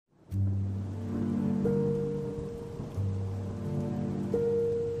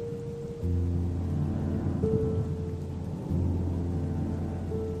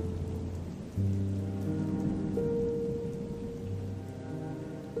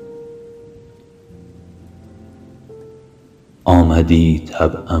آمدی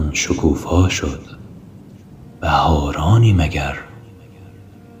طبعم شکوفا شد، بهارانی مگر؟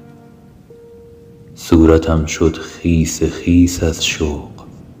 صورتم شد خیس خیس از شوق،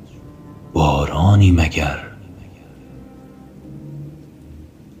 بارانی مگر؟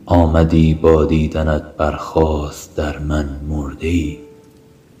 آمدی با دیدنت برخاست در من مرده ای،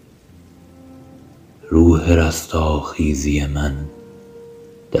 روح رستاخیزی من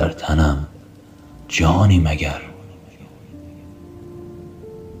در تنم جانی مگر؟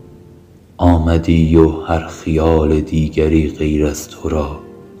 آمدی و هر خیال دیگری غیر از تو را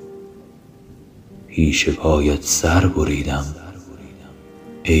پیش پایت سر بریدم،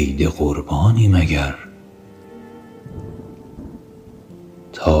 عید قربانی مگر؟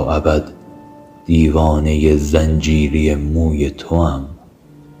 تا ابد دیوانه زنجیری موی توام،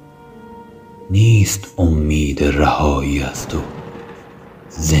 نیست امید رهایی از تو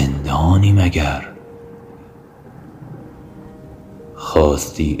زندانی مگر؟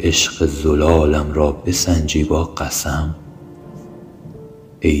 خواستی عشق زلالم را بسنجی با قسم،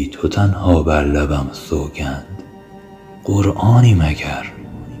 ای تو تنها بر لبم سوگند، قرآنی مگر؟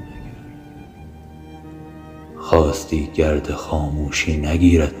 خواستی گرد خاموشی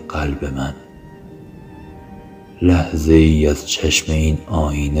نگیرد قلب من، لحظه ای از چشم این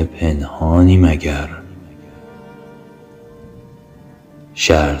آینه پنهانی مگر؟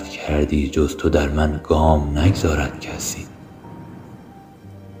 شرط کردی جز تو در من گام نگذارد کسی،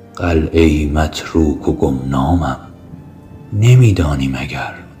 قلعه‌ای متروک و گمنامم، نمیدانی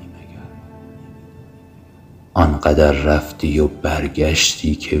مگر؟ آنقدر رفتی و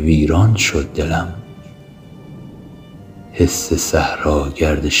برگشتی که ویران شد دلم، حس صحرا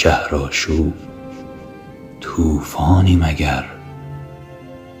گرد شهرآشوب، طوفانی مگر؟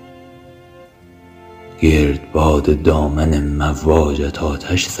 گردباد دامن مواجت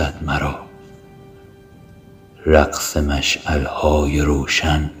آتش زد مرا، رقص مشعل‌های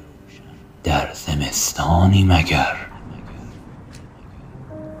روشن در زمستانی مگر؟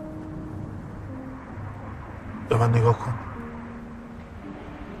 به من نگاه کن.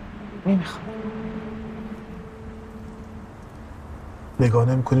 نمیخوام. نگاه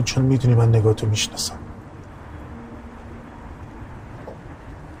نمی‌کنی چون میدونی من نگاهتو میشناسم.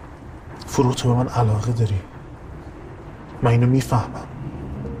 فروغ، تو به من علاقه داری، من اینو میفهمم.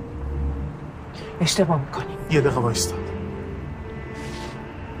 اشتباه میکنی. یه دقیقه وایستا.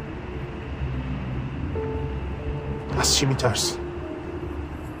 از چی میترسی؟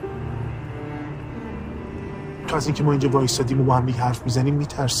 تو از اینکه ما اینجا وایستادیم و با هم دیگه حرف میزنیم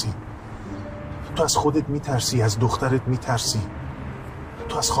میترسی. تو از خودت میترسی، از دخترت میترسی،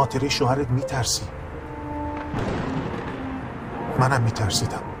 تو از خاطره شوهرت میترسی. منم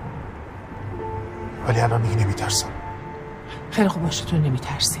میترسیدم، ولی الان دیگه نمیترسم. خیلی خوب باشه، تو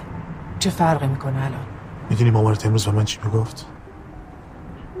نمیترسی. چه فرقی میکنه الان؟ میدونی مامانت امروز به من چی میگفت؟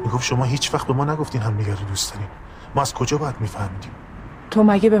 میگفت شما هیچ وقت به ما نگفتین همدیگه رو دوست دارین. ما از کجا باید میفهمیدیم؟ تو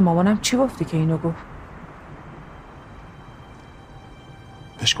مگه به مامانم چی گفتی که اینو گفت؟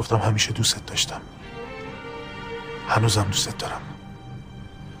 بهش گفتم همیشه دوستت داشتم، هنوزم دوستت دارم.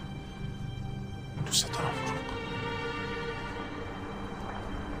 دوستت دارم فروغ.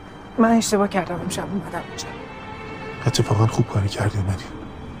 من اشتباه کردم امشب اومدم اینجا. اتفاقا خوب کاری کردی اومدی،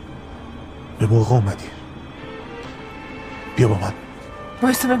 به موقع اومدی. بیا با من.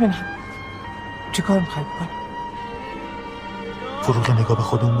 بایسته ببینم چی کار میخوای بکنی. فروغ، نگاه به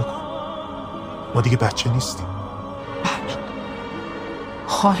خودمون بکن، ما دیگه بچه نیستیم.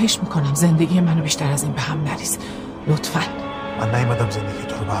 خواهش میکنم زندگی منو بیشتر از این به هم نریز لطفاً. من نیومدم زندگی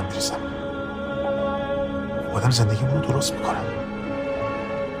تو رو به هم بریزم، آدم زندگیمون رو درست میکنم.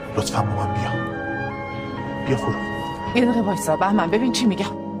 لطفاً با من بیا فروغ. یه دقیقه وایسا بهمن، ببین چی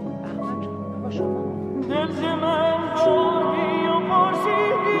میگم.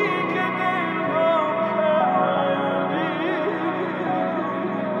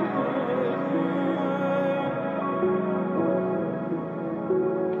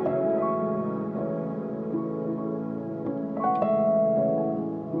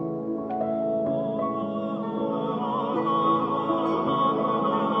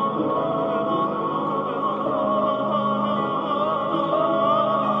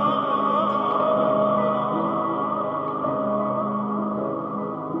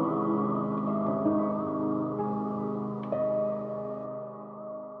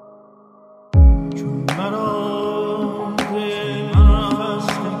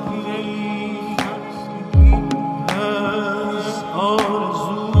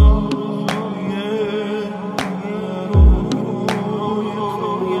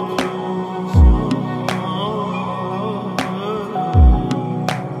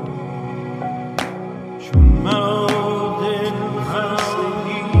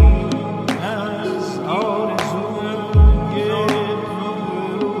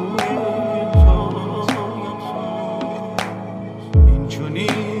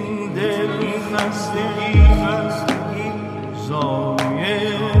 کنیم دل خستگی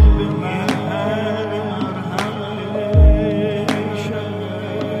زایر به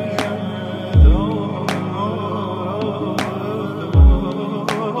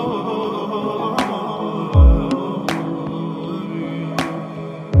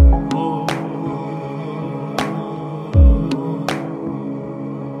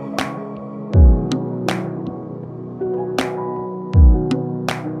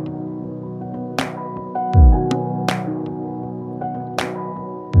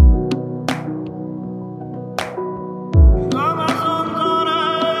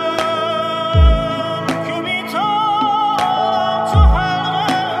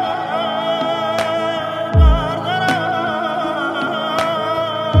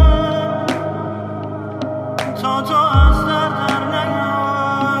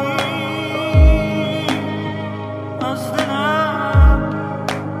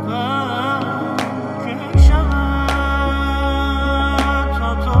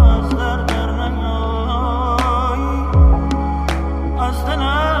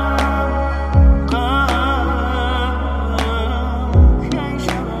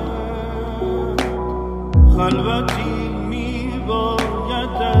خلوتی می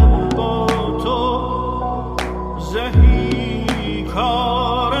باید با تو زهی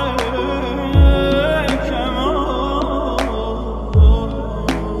کار کمان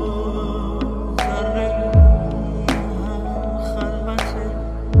ذره خلوت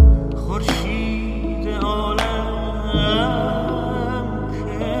خورشید عالم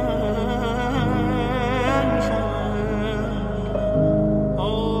که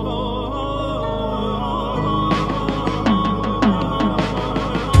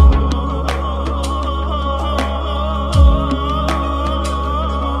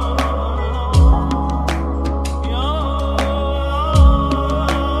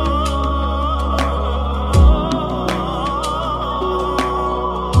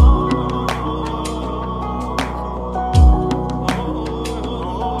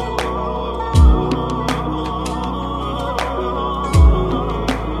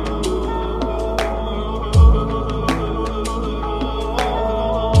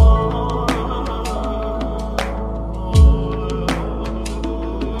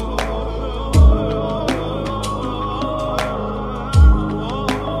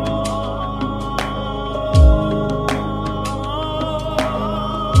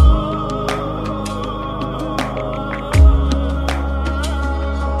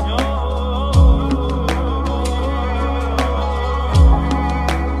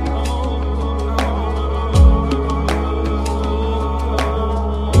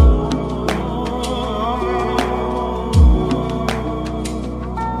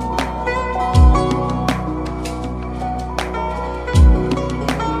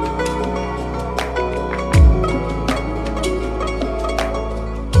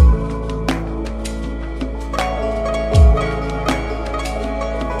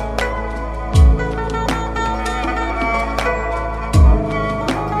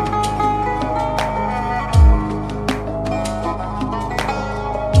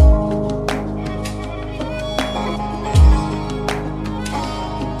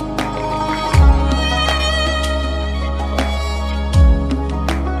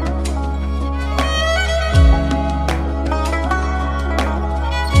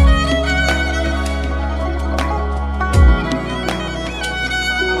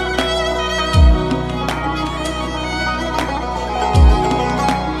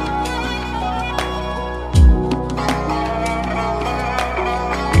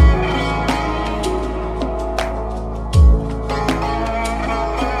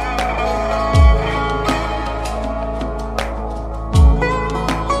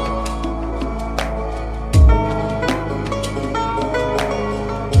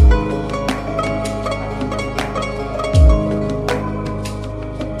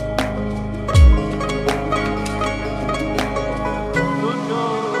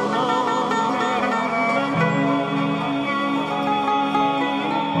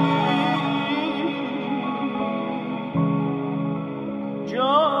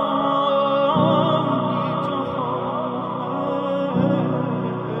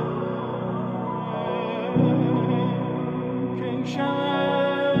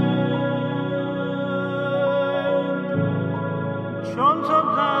چون تو